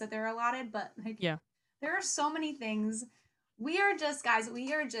space that they're allotted. But like there are so many things. We are just guys.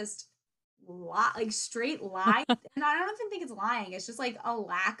 We are just like straight lie, and I don't even think it's lying. It's just like a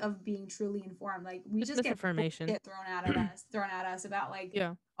lack of being truly informed. Like we just get misinformation thrown at us about like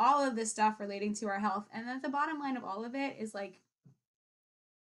all of this stuff relating to our health. And then the bottom line of all of it is like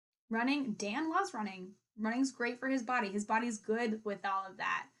running. Dan loves running. Running's great for his body. His body's good with all of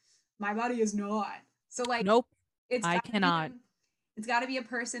that. My body is not. So like nope. I cannot. It's got to be a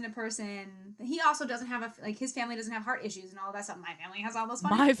person to person. He also doesn't have like his family doesn't have heart issues and all that stuff. My family has all those.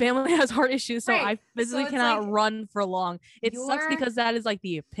 My family has heart issues, so right. I physically cannot run for long. It sucks because that is like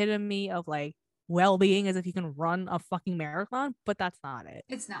the epitome of like well-being, as if you can run a fucking marathon, but that's not it.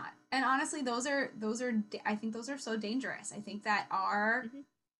 It's not. And honestly, those are I think those are so dangerous. I think that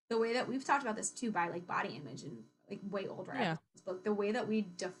the way that we've talked about this too, by like body image and like way older episodes, but the way that we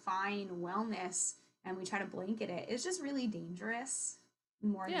define wellness and we try to blanket it is just really dangerous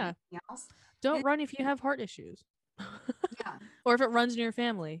more than anything else. Don't run if you have heart issues. Or if it runs in your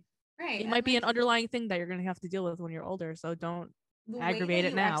family. Right. It might be an underlying thing that you're going to have to deal with when you're older, so don't aggravate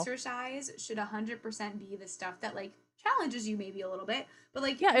it now. Exercise should 100% be the stuff that like challenges you maybe a little bit, but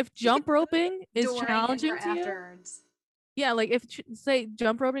like if jump roping is challenging to you, like if say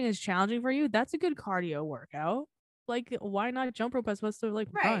jump roping is challenging for you, that's a good cardio workout. Like why not jump rope as opposed to like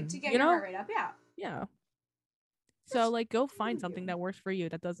run? To get your heart rate up, yeah. So like go find something that works for you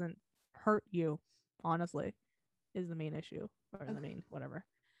that doesn't hurt you, honestly, is the main issue, or the main whatever.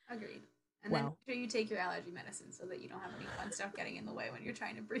 Agreed. And then make sure you take your allergy medicine so that you don't have any fun stuff getting in the way when you're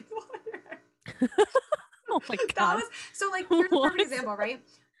trying to breathe water. Oh my god. So like here's a perfect example, right?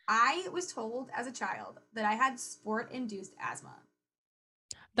 I was told as a child that I had sport-induced asthma.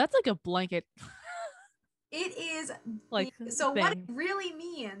 That's like a blanket. It is like so thing. What it really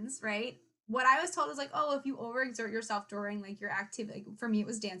means, right? What I was told is like, oh, if you overexert yourself during like your activity, like for me it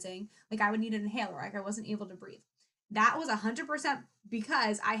was dancing, like I would need an inhaler, like I wasn't able to breathe. That was 100%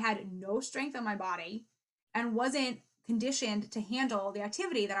 because I had no strength in my body and wasn't conditioned to handle the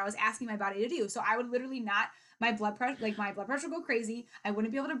activity that I was asking my body to do. So I would literally not, my blood pressure would go crazy. I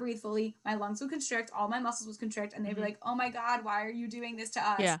wouldn't be able to breathe fully. My lungs would constrict. All my muscles would constrict. And they'd be like, oh my God, why are you doing this to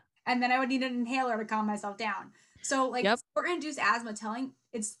us? Yeah. And then I would need an inhaler to calm myself down. So like sport-induced asthma, telling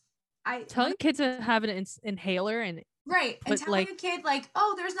kids to have an inhaler and right. And telling a kid like,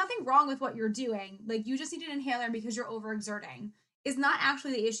 oh, there's nothing wrong with what you're doing. Like you just need an inhaler because you're overexerting is not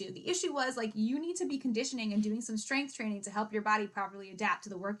actually the issue. The issue was like, you need to be conditioning and doing some strength training to help your body properly adapt to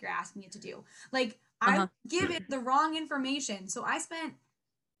the work you're asking it to do. Like I give it the wrong information. So I spent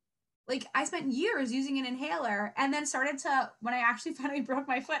years using an inhaler and then started to, when I actually finally broke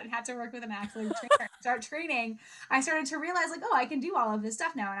my foot and had to work with an actual trainer, start training, I started to realize like, oh, I can do all of this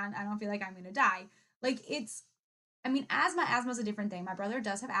stuff now. And I don't feel like I'm going to die. Like asthma is a different thing. My brother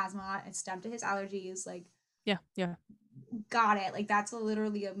does have asthma. It's stemmed to his allergies. Like, yeah. got it. Like that's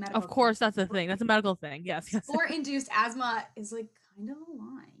literally a medical Of term. course, that's a thing. That's a medical thing. Yes, yes. Sport-induced asthma is like kind of a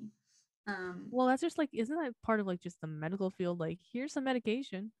lie. Um, Well, that's just like, isn't that part of like just the medical field? Like, here's some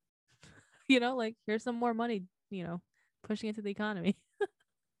medication, like here's some more money, pushing into the economy.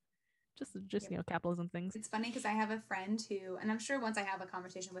 Just yep. capitalism things. It's funny because I have a friend who, and I'm sure once I have a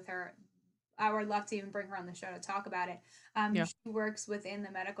conversation with her, I would love to even bring her on the show to talk about it. Yeah. She works within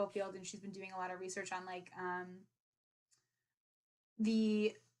the medical field, and she's been doing a lot of research on like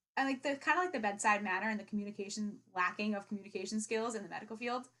the I like the kind of like the bedside manner and the communication lacking of communication skills in the medical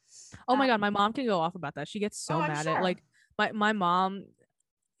field. Oh Um, my god, my mom can go off about that. She gets oh, so I'm mad at, sure. like, my mom,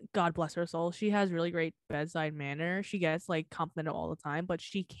 God bless her soul. She has really great bedside manner. She gets like complimented all the time, but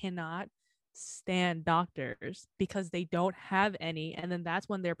she cannot stand doctors because they don't have any. And then that's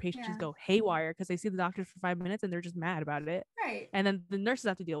when their patients Yeah, go haywire because they see the doctors for 5 minutes and they're just mad about it. right. And then the nurses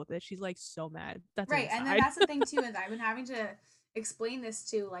have to deal with it. She's like so mad. That's an Right. And then aside. that's the thing too, is I've been having to explain this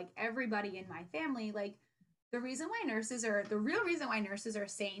to like everybody in my family. Like the real reason why nurses are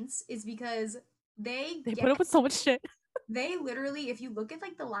saints is because they They get put up with so much shit. they literally, if you look at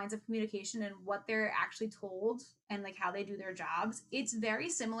like the lines of communication and what they're actually told and like how they do their jobs, it's very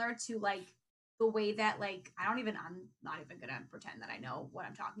similar to like the way that like I'm not even gonna pretend that I know what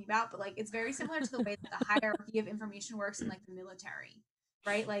I'm talking about, but like it's very similar to the way that the hierarchy of information works in like the military,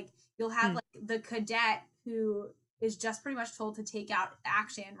 right? Like you'll have Hmm. like the cadet who is just pretty much told to take out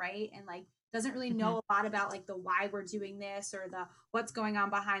action, right? And like doesn't really Mm-hmm. know a lot about like the why we're doing this or the what's going on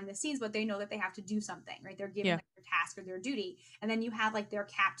behind the scenes, but they know that they have to do something, right? They're given Yeah. like their task or their duty. And then you have like their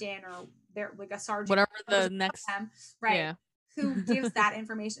captain or their like a sergeant, Whatever whatever's the above next. them, right? Yeah. Who gives that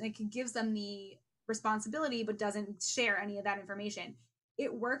information, like gives them the responsibility, but doesn't share any of that information.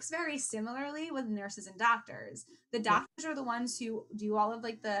 It works very similarly with nurses and doctors. The Yeah. doctors are the ones who do all of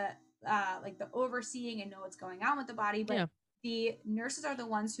like the overseeing and know what's going on with the body, but Yeah. the nurses are the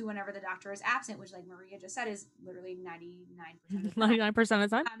ones who, whenever the doctor is absent, which like Maria just said is literally 99% of the time, 99% of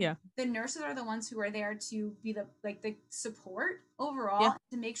the time. Yeah. the nurses are the ones who are there to be the support Yeah. overall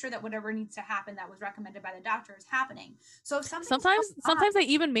to make sure that whatever needs to happen that was recommended by the doctor is happening. So if something's Sometimes going on, sometimes they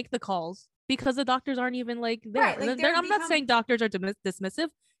even make the calls because the doctors aren't even like there. right, like I'm not saying doctors are dismissive.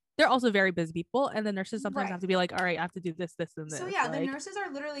 They're also very busy people, and the nurses sometimes right. have to be like, all right, I have to do this, this, and So this. yeah, the Like, nurses are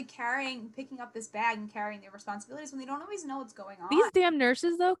literally picking up this bag and carrying their responsibilities when they don't always know what's going on. these damn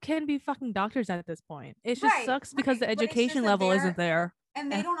nurses though can be fucking doctors at this point. It just Right, sucks because right. the But it's just education that level isn't there. and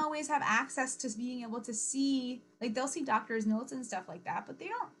they don't always have access to being able to see, like they'll see doctors notes and stuff like that, but they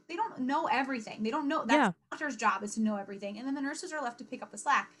don't know everything. They don't know, that's Yeah. the doctor's job, is to know everything, and then the nurses are left to pick up the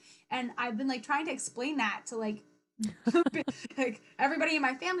slack. And I've been like trying to explain that to like everybody in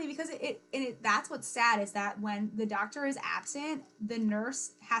my family, because that's what's sad, is that when the doctor is absent, the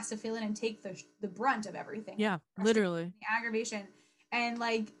nurse has to fill in and take the brunt of everything, like Yeah, the literally. the aggravation. And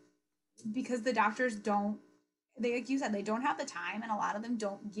like because the doctors don't, they, like you said, they don't have the time, and a lot of them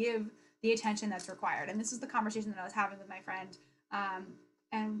don't give the attention that's required. And this is the conversation that I was having with my friend, um,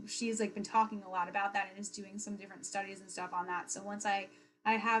 and she's like been talking a lot about that and is doing some different studies and stuff on that. So once I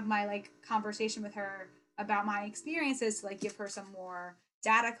have my like conversation with her about my experiences to like give her some more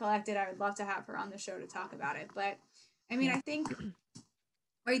data collected, I would love to have her on the show to talk about it. But I mean, Yeah. I think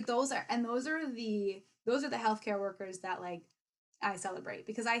right, those are the healthcare workers that like I celebrate,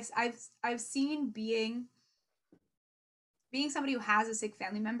 because I've seen being somebody who has a sick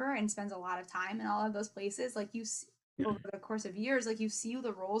family member and spends a lot of time in all of those places, like over the course of years, like you see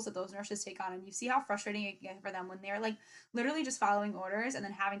the roles that those nurses take on, and you see how frustrating it can get for them when they're like literally just following orders and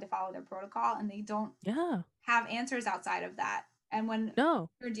then having to follow their protocol, and they don't Yeah. have answers outside of that. And when No.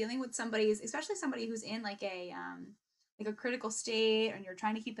 you're dealing with somebody, especially somebody who's in like a critical state, and you're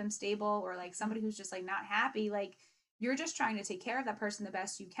trying to keep them stable, or like somebody who's just like not happy, like you're just trying to take care of that person the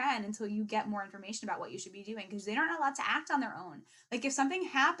best you can until you get more information about what you should be doing, because they aren't allowed to act on their own. Like if something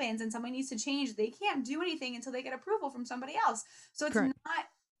happens and somebody needs to change, they can't do anything until they get approval from somebody else. So it's Correct. not,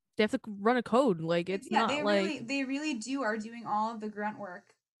 They have to run a code. Like, it's yeah, not like. they really do are doing all of the grunt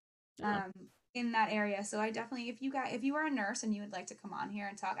work Yeah. um in that area. So I definitely, if you are a nurse and you would like to come on here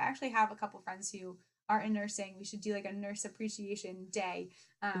and talk, I actually have a couple friends who are in nursing. We should do like a nurse appreciation day.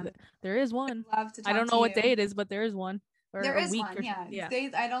 um There is one. I'd love to I talk don't to know what you. day it is, but there is one, or There a is week one, or yeah. something.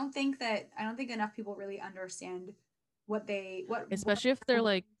 Yeah. I don't think enough people really understand what Especially if they're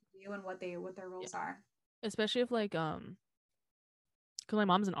like, do and what their yeah. roles are. Especially if like, because my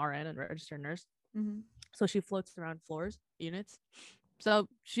mom's an RN and registered nurse, Mm-hmm. so she floats around floors, units. So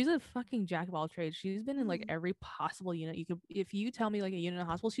she's a fucking jack of all trades. She's been in like Mm-hmm. every possible unit you could. If you tell me like a unit in a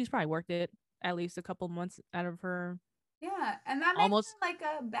hospital, she's probably worked it at least a couple months out of her Yeah, and that makes almost her like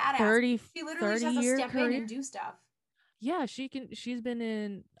a badass. 30 She literally 30 just has to year step in career. and do stuff. Yeah, she's been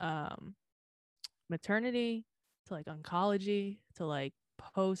in maternity to like oncology to like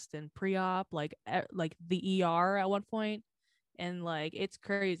post and pre-op, like like the ER at one point, and like it's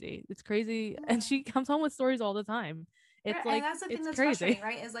crazy. It's crazy, and Yeah. she comes home with stories all the time. Right, It's and like that's the thing it's that's crazy. frustrating,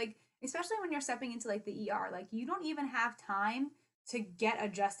 right? Is like, especially when you're stepping into like the ER, like you don't even have time to get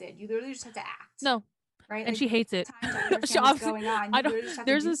adjusted. You literally just have to act, No, right? and Like she you don't hates it. have time to She understand what's obviously, going on. I You don't. literally just have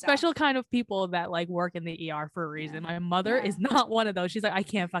to There's do a stuff. special kind of people that like work in the ER for a Yeah. reason. My mother Yeah. is not one of those. She's like, I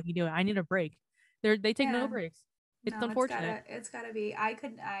can't fucking do it. I need a break. They take no Yeah. breaks. It's No, unfortunate. it's gotta be. Oh, I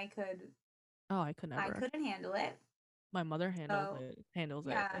could I never. couldn't handle it. My mother So handles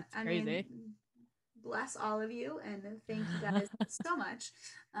it. yeah, It's I crazy. mean, bless all of you and thank you guys so much.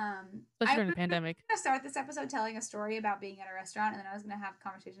 Especially I during the was pandemic. gonna start this episode telling a story about being at a restaurant, and then I was gonna have a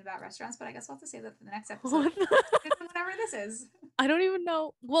conversation about restaurants, but I guess I'll have to save that for the next episode. What the- Whatever this is. I don't even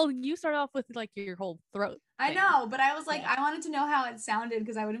know. Well, you start off with like your whole throat I thing. know, but I was like, Yeah. I wanted to know how it sounded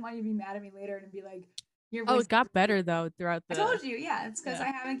because I wouldn't want you to be mad at me later and be like, your Oh, voice. it got better though throughout I the. told you, yeah, it's because Yeah.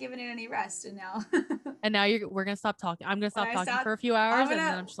 I haven't given it any rest, and now And now we're gonna stop talking. I'm gonna when stop I talking stop, for a few I'm hours, and then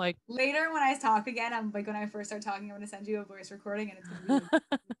gonna I'm just like, later when I talk again. I'm like when I first start talking, I'm gonna send you a voice recording, and it's gonna be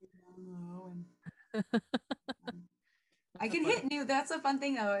like low and I that's can funny. hit new. That's a fun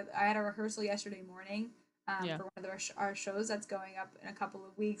thing though. I had a rehearsal yesterday morning Yeah. for one of our shows that's going up in a couple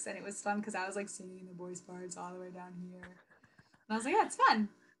of weeks, and it was fun because I was like singing the voice parts all the way down here, and I was like, yeah, it's fun.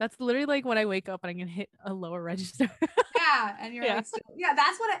 That's literally like when I wake up and I can hit a lower register. Yeah, and you're Yeah. like, still, yeah,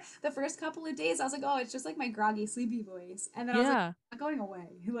 that's what the first couple of days I was like, oh, it's just like my groggy, sleepy voice, and then I was like, Yeah. not going away,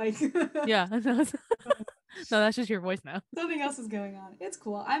 like Yeah. No, that's just your voice now. something else is going on. It's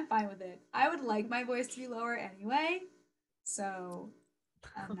cool. I'm fine with it. I would like my voice to be lower anyway, so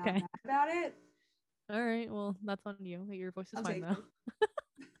I'm not Okay. mad about it. All right. Well, that's on you. Your voice is I'll fine take though.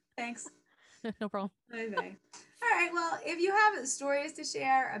 it. Thanks. No problem. Bye bye. All right. Well, if you have stories to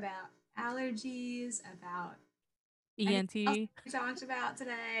share about allergies, about anything else ENT. we talked about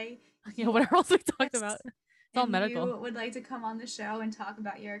today, if Yeah. you are Whatever else we talked artists about. It's all and medical. you would like to come on the show and talk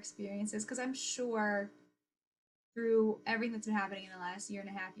about your experiences, because I'm sure through everything that's been happening in the last year and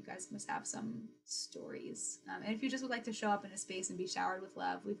a half, you guys must have some stories. And if you just would like to show up in a space and be showered with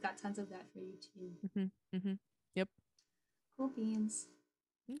love, we've got tons of that for you too. Yep. Cool beans.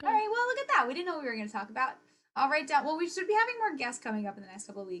 All Okay. right, well, look at that. We didn't know what we were going to talk about. I'll write down. Well, we should be having more guests coming up in the next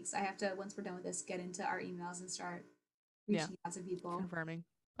couple of weeks. I have to, once we're done with this, get into our emails and start Yeah. reaching out to people. Confirming.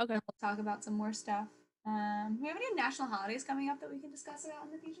 Okay. And we'll talk about some more stuff. Do we have any national holidays coming up that we can discuss about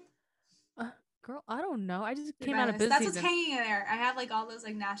in the future? Girl, I don't know. I just Here's came my out of list. busy That's what's season. hanging in there. I have like all those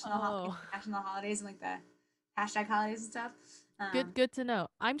like Oh, national holidays and like the hashtag holidays and stuff. good to know.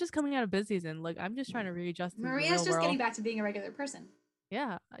 I'm just coming out of busy season. Like I'm just trying to readjust to the Maria's real just getting world. back to being a regular person.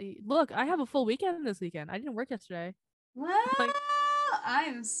 Yeah. Look, I have a full weekend this weekend. I didn't work yesterday. Well, Like, I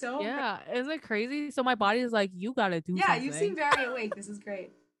am so proud. yeah, isn't it crazy? So my body is like, you gotta do Yeah, you seem something. very awake. This is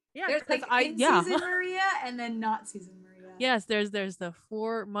great. Yeah, There's because like I in yeah. season Maria and then not season Maria. Yes, there's the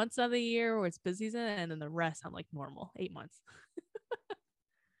 4 months of the year where it's busy season, and then the rest I'm like normal 8 months.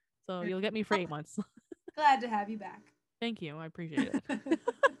 So you'll get me for 8 months. Glad to have you back. Thank you, I appreciate it.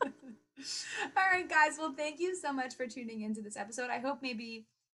 All right, guys. Well, thank you so much for tuning into this episode. I hope maybe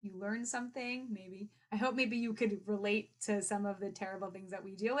you learned something. Maybe I hope maybe you could relate to some of the terrible things that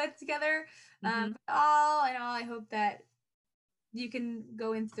we deal with together. All in all, I hope that you can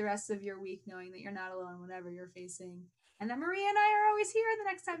go into the rest of your week knowing that you're not alone, whatever you're facing, and that Maria and I are always here the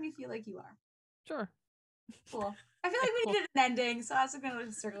next time you feel like you are. Sure. Cool. I feel like we Cool. needed an ending, so I was going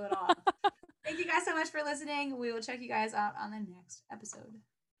to circle it off. Thank you guys so much for listening. We will check you guys out on the next episode.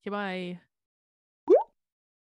 Goodbye.